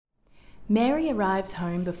Mary arrives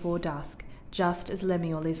home before dusk, just as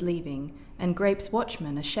Lemuel is leaving, and Grape's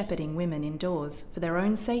watchmen are shepherding women indoors for their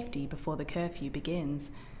own safety before the curfew begins.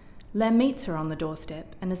 Lem meets her on the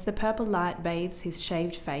doorstep, and as the purple light bathes his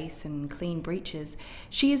shaved face and clean breeches,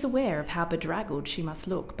 she is aware of how bedraggled she must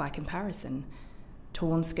look by comparison.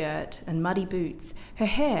 Torn skirt and muddy boots, her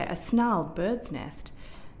hair a snarled bird's nest.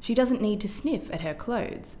 She doesn't need to sniff at her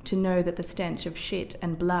clothes to know that the stench of shit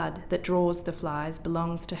and blood that draws the flies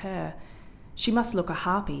belongs to her. She must look a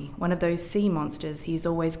harpy, one of those sea monsters he is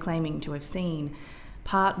always claiming to have seen.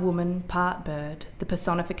 Part woman, part bird, the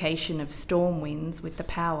personification of storm winds with the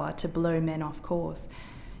power to blow men off course.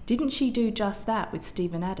 Didn't she do just that with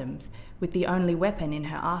Stephen Adams, with the only weapon in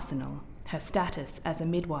her arsenal, her status as a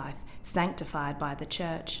midwife, sanctified by the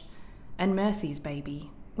church? And Mercy's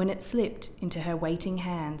baby, when it slipped into her waiting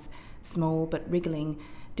hands, small but wriggling,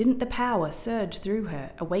 didn't the power surge through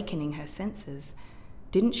her, awakening her senses?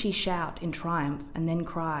 Didn't she shout in triumph and then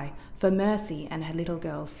cry, for Mercy and her little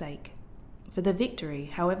girl's sake? For the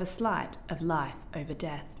victory, however slight, of life over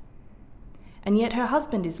death. And yet her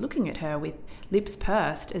husband is looking at her with lips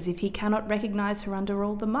pursed as if he cannot recognise her under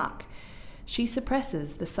all the muck. She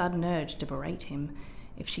suppresses the sudden urge to berate him.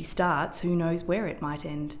 If she starts, who knows where it might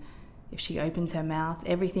end? If she opens her mouth,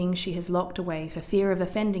 everything she has locked away for fear of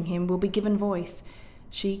offending him will be given voice.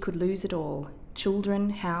 She could lose it all: children,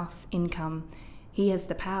 house, income. He has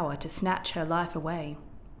the power to snatch her life away.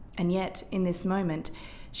 And yet, in this moment,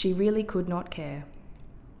 she really could not care.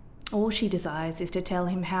 All she desires is to tell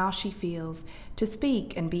him how she feels, to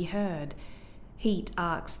speak and be heard. Heat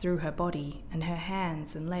arcs through her body, and her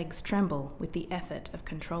hands and legs tremble with the effort of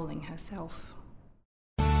controlling herself.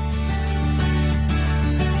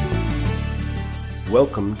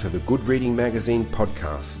 Welcome to the Good Reading Magazine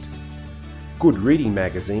podcast. Good Reading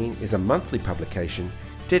Magazine is a monthly publication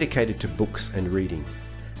dedicated to books and reading,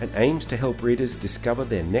 and aims to help readers discover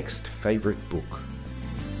their next favourite book.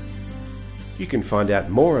 You can find out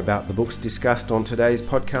more about the books discussed on today's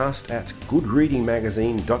podcast at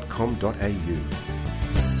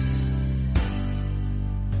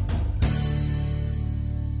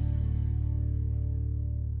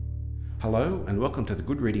goodreadingmagazine.com.au. Hello and welcome to the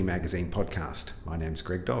Good Reading Magazine podcast. My name's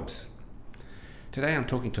Greg Dobbs. Today I'm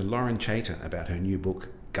talking to Lauren Chater about her new book,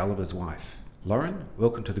 Gulliver's Wife. Lauren,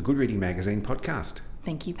 welcome to the Good Reading Magazine podcast.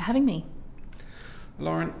 Thank you for having me.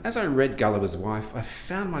 Lauren, as I read Gulliver's Wife, I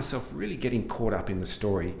found myself really getting caught up in the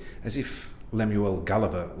story as if Lemuel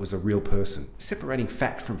Gulliver was a real person. Separating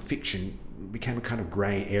fact from fiction became a kind of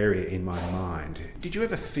grey area in my mind. Did you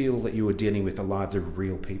ever feel that you were dealing with the lives of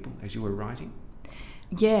real people as you were writing?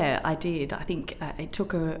 Yeah, I did. I think it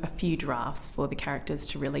took a few drafts for the characters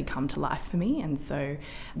to really come to life for me. And so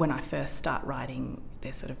when I first start writing,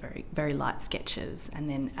 they're sort of very, very light sketches. And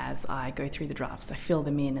then as I go through the drafts, I fill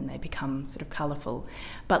them in and they become sort of colourful.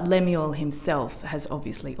 But Lemuel himself has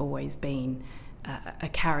obviously always been a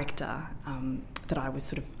character that I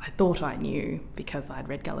thought I knew because I'd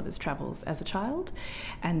read Gulliver's Travels as a child,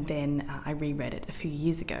 and then I reread it a few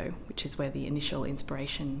years ago, which is where the initial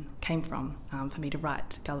inspiration came from for me to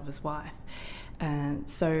write Gulliver's Wife.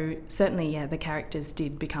 So certainly, the characters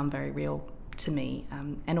did become very real to me,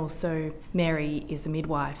 and also Mary is a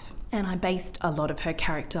midwife, and I based a lot of her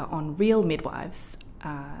character on real midwives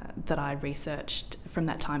that I researched from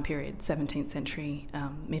that time period, 17th century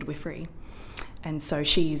midwifery. And so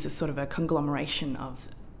she's a sort of a conglomeration of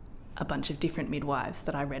a bunch of different midwives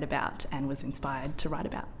that I read about and was inspired to write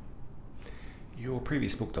about. Your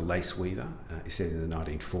previous book, The Lace Weaver, is set in the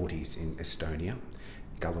 1940s in Estonia.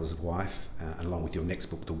 Gulliver's Wife, along with your next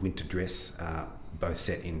book, The Winter Dress, both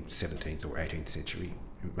set in 17th or 18th century,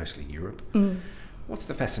 mostly Europe. What's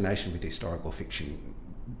the fascination with historical fiction?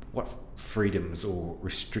 What freedoms or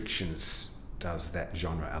restrictions does that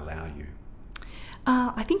genre allow you?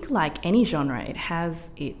 I think like any genre, it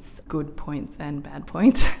has its good points and bad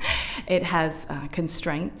points. It has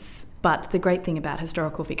constraints, but the great thing about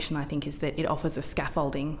historical fiction, I think, is that it offers a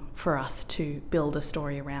scaffolding for us to build a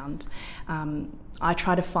story around. I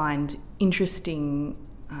try to find interesting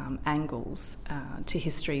angles to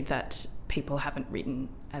history that people haven't written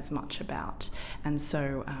as much about. And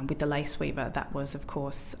so with The Lace Weaver, that was, of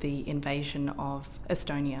course, the invasion of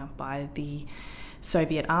Estonia by the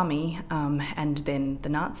Soviet army and then the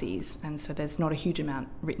Nazis. And so there's not a huge amount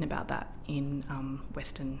written about that in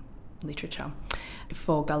Western literature.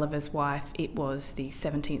 For Gulliver's Wife, it was the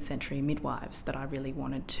 17th century midwives that I really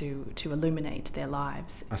wanted to illuminate their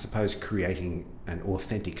lives. I suppose creating an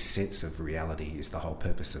authentic sense of reality is the whole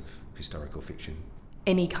purpose of historical fiction.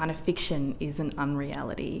 any kind of fiction is an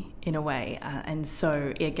unreality in a way. And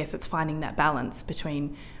so I guess it's finding that balance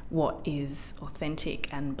between what is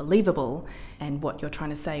authentic and believable and what you're trying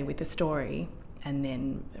to say with the story, and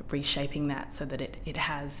then reshaping that so that it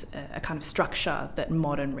has a kind of structure that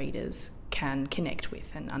modern readers can connect with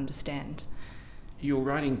and understand. Your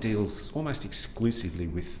writing deals almost exclusively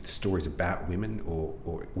with stories about women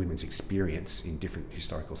or women's experience in different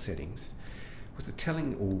historical settings. Was the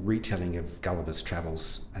telling or retelling of Gulliver's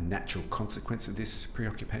Travels a natural consequence of this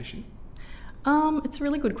preoccupation? It's a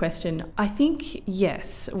really good question. I think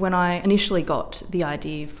yes. When I initially got the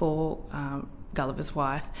idea for Gulliver's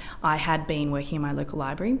Wife, I had been working in my local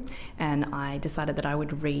library, and I decided that I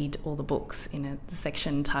would read all the books in a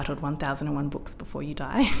section titled 1001 Books Before You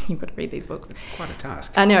Die. You've got to read these books. It's quite a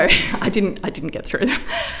task. I know. I didn't get through them.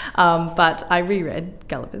 But I reread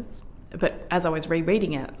Gulliver's. But as I was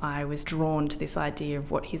rereading it, I was drawn to this idea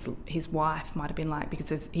of what his wife might have been like,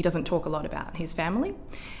 because he doesn't talk a lot about his family,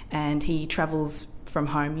 and he travels from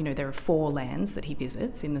home. You know, there are 4 lands that he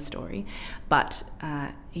visits in the story, but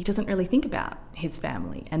he doesn't really think about his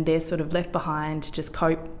family, and they're sort of left behind to just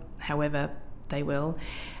cope however they will.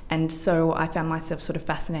 And so I found myself sort of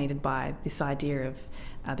fascinated by this idea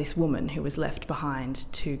of this woman who was left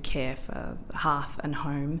behind to care for hearth and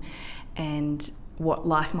home, and what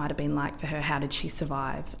life might have been like for her. How did she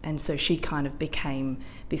survive? And so she kind of became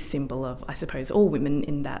this symbol of, I suppose, all women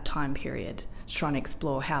in that time period, trying to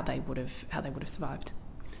explore how they would have survived.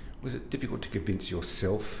 Was it difficult to convince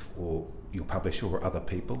yourself or your publisher or other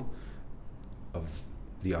people of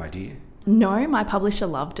the idea? No, my publisher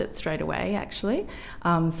loved it straight away, actually.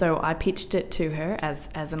 So I pitched it to her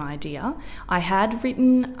as an idea. I had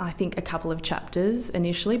written, I think, a couple of chapters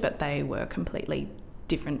initially, but they were completely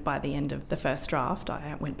different by the end of the first draft.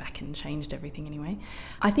 I went back and changed everything anyway.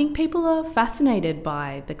 I think people are fascinated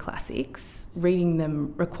by the classics. Reading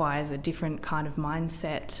them requires a different kind of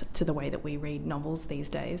mindset to the way that we read novels these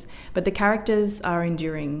days. But the characters are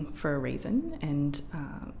enduring for a reason, and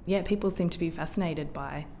people seem to be fascinated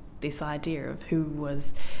by this idea of who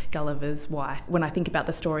was Gulliver's wife. When I think about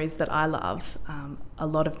the stories that I love, a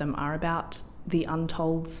lot of them are about the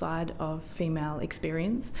untold side of female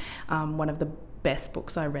experience. One of the best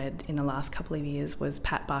books I read in the last couple of years was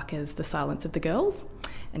Pat Barker's The Silence of the Girls,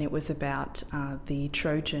 and it was about the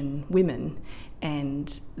Trojan women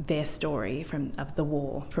and their story of the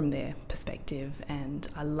war from their perspective, and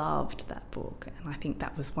I loved that book, and I think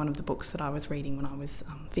that was one of the books that I was reading when I was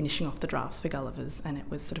finishing off the drafts for Gulliver's, and it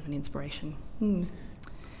was sort of an inspiration.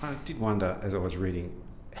 I did wonder, as I was reading,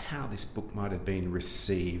 how this book might have been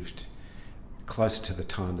received close to the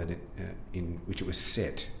time that in which it was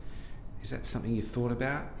set. Is that something you thought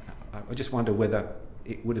about? I just wonder whether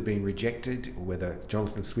it would have been rejected, or whether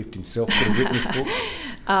Jonathan Swift himself could have written this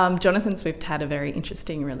book. Jonathan Swift had a very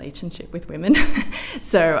interesting relationship with women,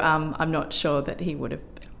 so I'm not sure that he would have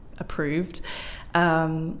approved.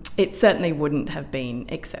 It certainly wouldn't have been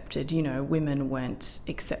accepted. You know, women weren't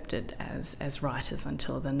accepted as writers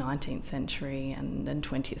until the 19th century and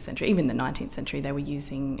 20th century. Even the 19th century, they were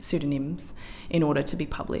using pseudonyms in order to be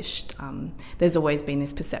published. There's always been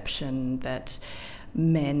this perception that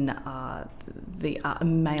male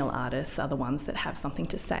artists are the ones that have something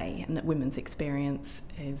to say, and that women's experience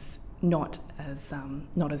is not as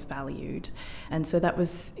valued. And so that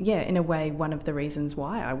was, in a way, one of the reasons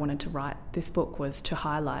why I wanted to write this book, was to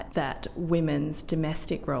highlight that women's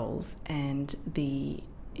domestic roles and the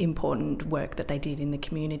important work that they did in the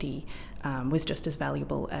community was just as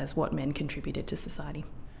valuable as what men contributed to society.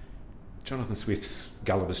 Jonathan Swift's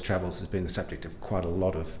Gulliver's Travels has been the subject of quite a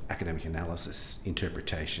lot of academic analysis,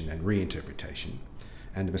 interpretation and reinterpretation.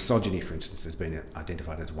 And misogyny, for instance, has been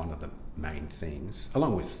identified as one of the main themes,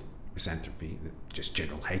 along with misanthropy, just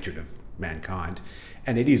general hatred of mankind.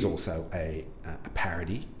 And it is also a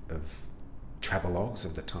parody of travelogues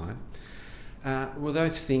of the time. Were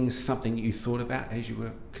those things something you thought about as you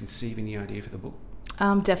were conceiving the idea for the book?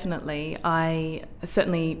 Definitely. I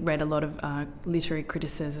certainly read a lot of literary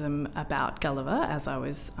criticism about Gulliver as I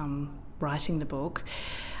was writing the book.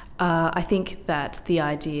 I think that the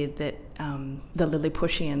idea that the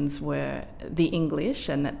Lilliputians were the English,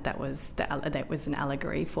 and that was an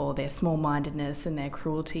allegory for their small-mindedness and their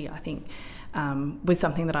cruelty, I think was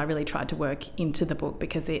something that I really tried to work into the book,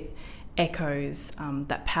 because it echoes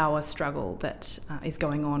that power struggle that is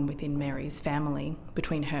going on within Mary's family,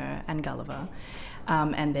 between her and Gulliver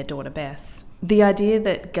and their daughter Bess. The idea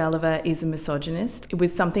that Gulliver is a misogynist, it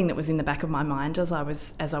was something that was in the back of my mind as I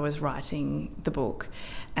was writing the book.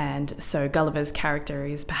 And so Gulliver's character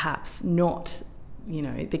is perhaps not,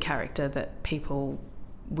 the character that people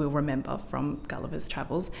will remember from Gulliver's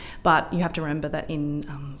Travels. But you have to remember that in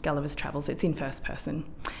Gulliver's Travels, it's in first person,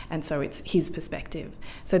 and so it's his perspective.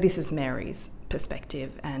 So this is Mary's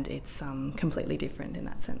perspective, and it's completely different in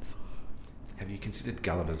that sense. Have you considered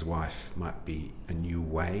Gulliver's Wife might be a new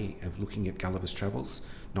way of looking at Gulliver's Travels,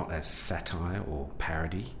 not as satire or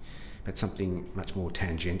parody, but something much more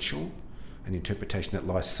tangential, an interpretation that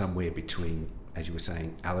lies somewhere between, as you were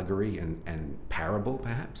saying, allegory and parable,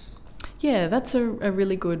 perhaps? Yeah, that's a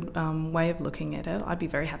really good way of looking at it. I'd be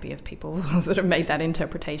very happy if people sort of made that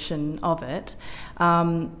interpretation of it.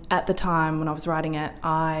 At the time when I was writing it,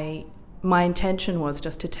 my intention was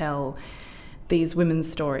just to tell these women's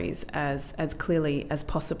stories as clearly as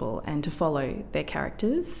possible and to follow their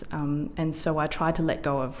characters. And so I tried to let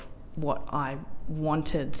go of what I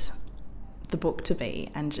wanted the book to be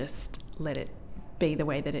and just let it be the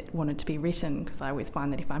way that it wanted to be written, because I always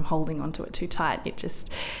find that if I'm holding onto it too tight,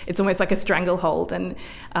 it's almost like a stranglehold, and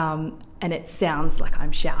it sounds like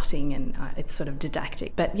I'm shouting, and it's sort of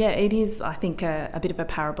didactic. But yeah, it is, I think, a bit of a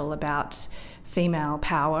parable about female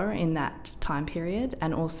power in that time period,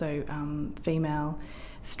 and also female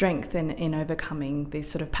strength in overcoming these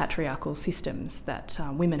sort of patriarchal systems that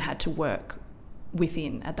women had to work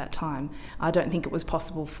within at that time. I don't think it was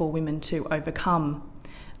possible for women to overcome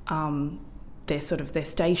their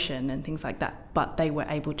station and things like that, but they were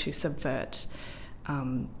able to subvert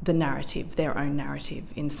the narrative, their own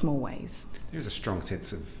narrative, in small ways. There is a strong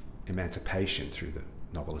sense of emancipation through the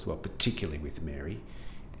novel as well, particularly with Mary.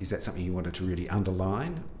 Is that something you wanted to really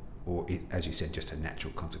underline, or, as you said, just a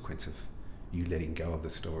natural consequence of you letting go of the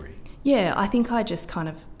story? Yeah, I think I just kind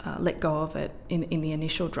of let go of it in the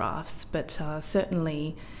initial drafts, but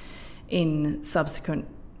certainly in subsequent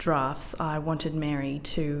drafts, I wanted Mary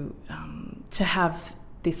to have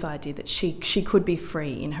this idea that she could be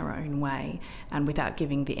free in her own way, and without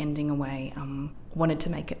giving the ending away, wanted to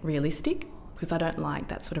make it realistic, because I don't like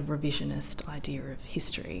that sort of revisionist idea of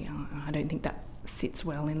history. I don't think that sits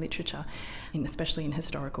well in literature, especially in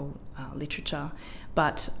historical literature.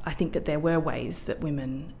 But I think that there were ways that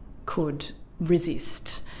women could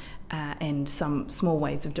resist, and some small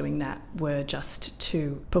ways of doing that were just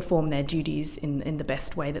to perform their duties in the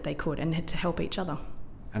best way that they could, and to help each other.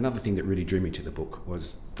 Another thing that really drew me to the book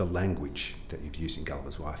was the language that you've used in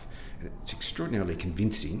Gulliver's Wife. And it's extraordinarily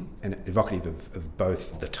convincing and evocative of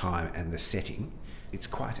both the time and the setting. It's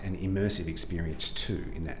quite an immersive experience too,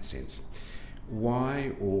 in that sense.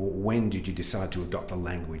 Why or when did you decide to adopt the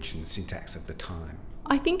language and syntax of the time?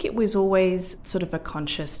 I think it was always sort of a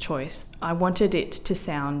conscious choice. I wanted it to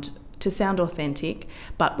sound authentic,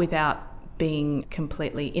 but without being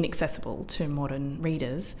completely inaccessible to modern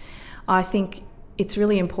readers. I think it's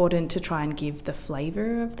really important to try and give the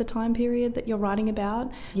flavour of the time period that you're writing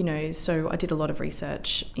about. So I did a lot of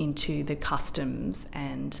research into the customs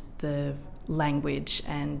and the language,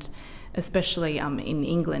 and especially in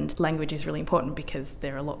England, language is really important because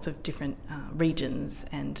there are lots of different regions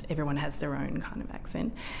and everyone has their own kind of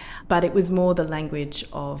accent. But it was more the language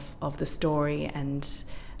of the story, and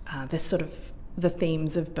the sort of the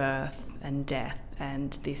themes of birth and death,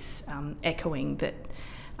 and this echoing that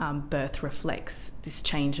birth reflects this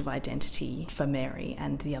change of identity for Mary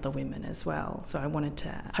and the other women as well. So I wanted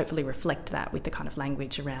to hopefully reflect that with the kind of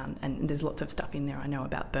language around, and there's lots of stuff in there I know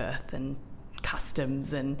about birth and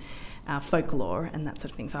customs and folklore and that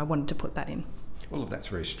sort of thing. So I wanted to put that in. All of that's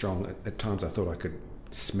very strong. At times I thought I could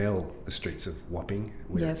smell the streets of Wapping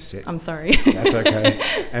where it's set. I'm sorry. That's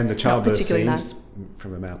okay. And the childbirth scenes, nice.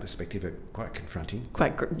 From a male perspective, are quite confronting.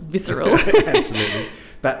 Quite visceral. Absolutely.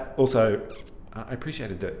 But also, I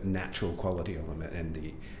appreciated the natural quality of them,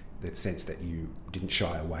 and the sense that you didn't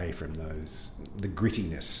shy away from the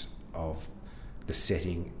grittiness of the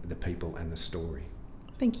setting, the people and the story.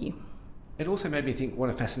 Thank you. It also made me think what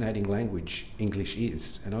a fascinating language English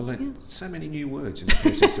is, and I learned so many new words in the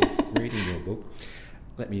process of reading your book.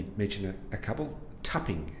 Let me mention a couple.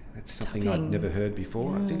 Tupping. That's something I'd never heard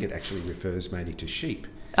before. I think it actually refers mainly to sheep.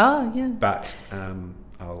 Oh, yeah. But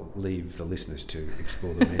I'll leave the listeners to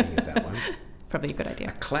explore the meaning of that one. Probably a good idea.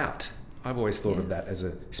 A clout. I've always thought of that as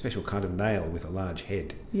a special kind of nail with a large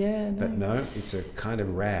head. Yeah, no. But no, it's a kind of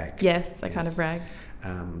rag. Yes, a kind of rag.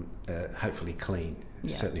 Hopefully clean,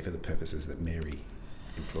 certainly for the purposes that Mary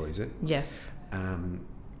employs it. Yes.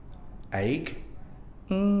 Ague.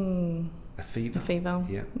 A fever. A fever.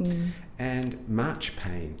 Yeah. And March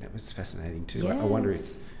pain. That was fascinating too. Yes. I wonder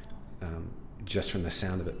if just from the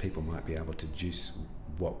sound of it, people might be able to deduce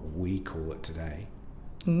what we call it today.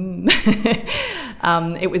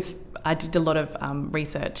 I did a lot of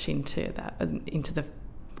research into that, into the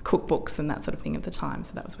cookbooks and that sort of thing at the time,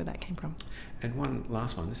 so that was where that came from. And one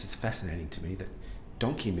last one, this is fascinating to me, that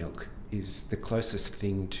donkey milk is the closest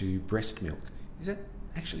thing to breast milk. Is that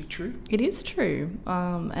actually true? It is true,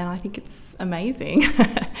 and I think it's amazing.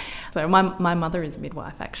 So my mother is a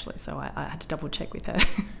midwife, actually, so I had to double check with her.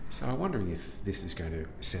 So I'm wondering if this is going to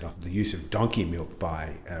set off the use of donkey milk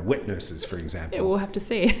by wet nurses, for example. Yeah, we'll have to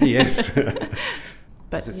see. Yes.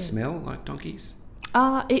 But, does it smell like donkeys?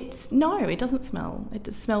 No, it doesn't smell. It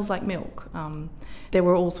just smells like milk. There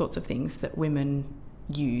were all sorts of things that women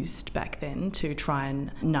used back then to try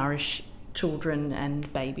and nourish children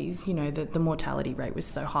and babies. You know, the mortality rate was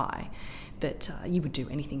so high that you would do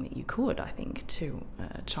anything that you could, I think, to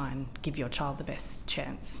try and give your child the best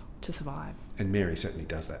chance to survive. And Mary certainly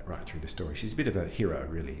does that right through the story. She's a bit of a hero,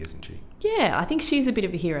 really, isn't she? Yeah, I think she's a bit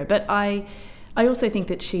of a hero, but I also think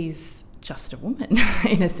that she's just a woman,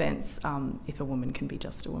 in a sense, if a woman can be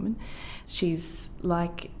just a woman. She's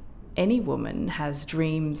like any woman, has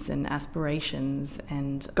dreams and aspirations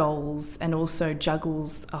and goals, and also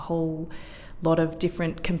juggles a whole lot of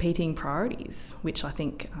different competing priorities, which I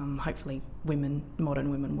think hopefully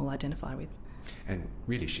modern women will identify with. And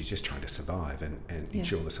really, she's just trying to survive and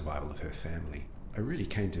ensure the survival of her family. I really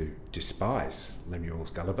came to despise Lemuel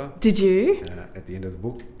Gulliver. Did you? At the end of the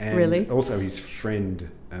book. And really? Also his friend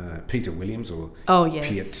Peter Williams, or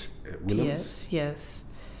Piet Willems. Yes.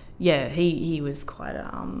 Yeah, he was quite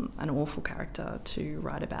an awful character to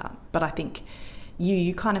write about. But I think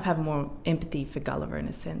you kind of have more empathy for Gulliver in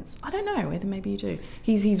a sense. I don't know whether maybe you do.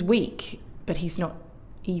 He's weak, but he's not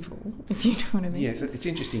evil, if you know what I mean. Yes, it's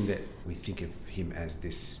interesting that we think of him as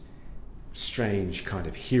this strange kind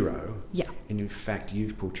of hero. Yeah. And in fact,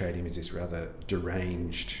 you've portrayed him as this rather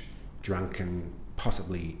deranged, drunken,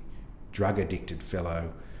 possibly drug-addicted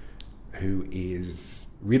fellow who is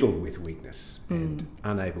riddled with weakness and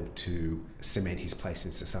unable to cement his place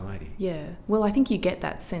in society. Yeah. Well, I think you get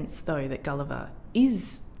that sense, though, that Gulliver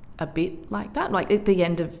is a bit like that. Like at the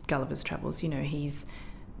end of Gulliver's Travels, you know, he's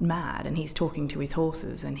mad and he's talking to his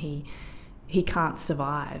horses and he can't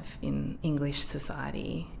survive in English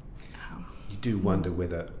society. You do wonder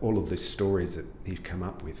whether all of the stories that he've come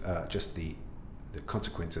up with are just the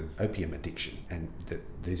consequence of opium addiction, and that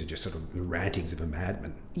these are just sort of the rantings of a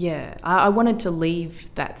madman. Yeah, I wanted to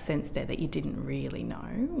leave that sense there that you didn't really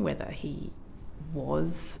know whether he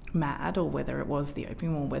was mad or whether it was the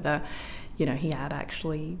opium or whether, you know, he had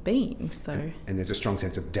actually been. So and there's a strong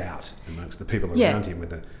sense of doubt amongst the people around him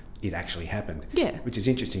whether it actually happened. Yeah. Which is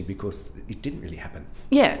interesting because it didn't really happen.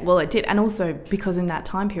 Yeah, well, it did. And also because in that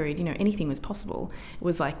time period, you know, anything was possible. It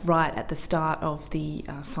was like right at the start of the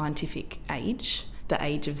scientific age, the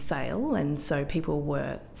age of sail. And so people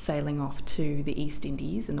were sailing off to the East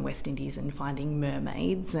Indies and the West Indies and finding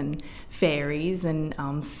mermaids and fairies and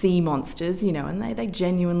sea monsters, you know, and they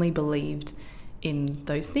genuinely believed in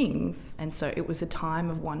those things. And so it was a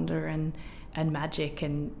time of wonder and magic,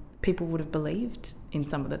 and people would have believed in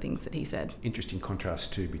some of the things that he said. Interesting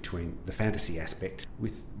contrast too between the fantasy aspect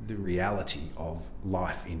with the reality of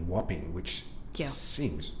life in Wapping, which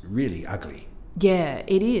seems really ugly. Yeah,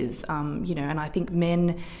 it is. You know, and I think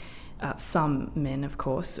some men, of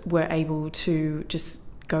course, were able to just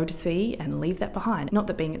go to sea and leave that behind. Not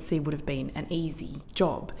that being at sea would have been an easy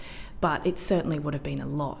job, but it certainly would have been a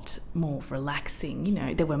lot more relaxing. You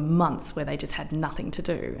know, there were months where they just had nothing to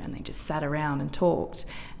do and they just sat around and talked.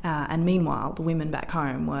 And meanwhile, the women back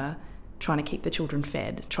home were trying to keep the children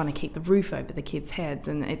fed, trying to keep the roof over the kids' heads.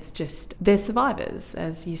 And it's just, they're survivors,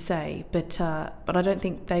 as you say, but I don't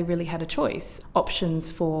think they really had a choice. Options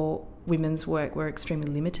for women's work were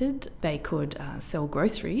extremely limited. They could sell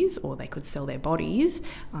groceries or they could sell their bodies,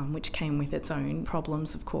 which came with its own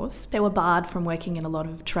problems, of course. They were barred from working in a lot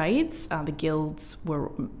of trades. The guilds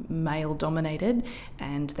were male-dominated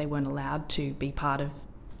and they weren't allowed to be part of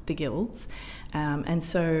the guilds. And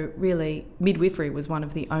so really midwifery was one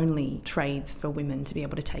of the only trades for women to be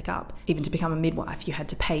able to take up. Even to become a midwife, you had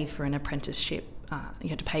to pay for an apprenticeship. You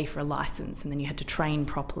had to pay for a license, and then you had to train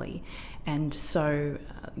properly. And so,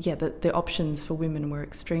 the options for women were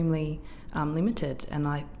extremely limited. And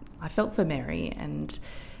I felt for Mary and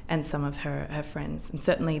some of her friends. And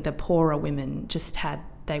certainly the poorer women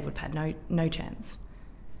they would have had no chance.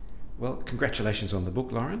 Well, congratulations on the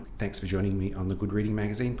book, Lauren. Thanks for joining me on the Good Reading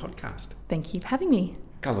Magazine podcast. Thank you for having me.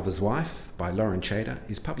 Gulliver's Wife by Lauren Chater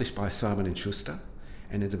is published by Simon & Schuster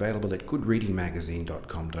and is available at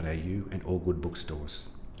goodreadingmagazine.com.au and all good bookstores.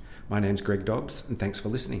 My name's Greg Dobbs, and thanks for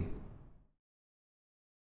listening.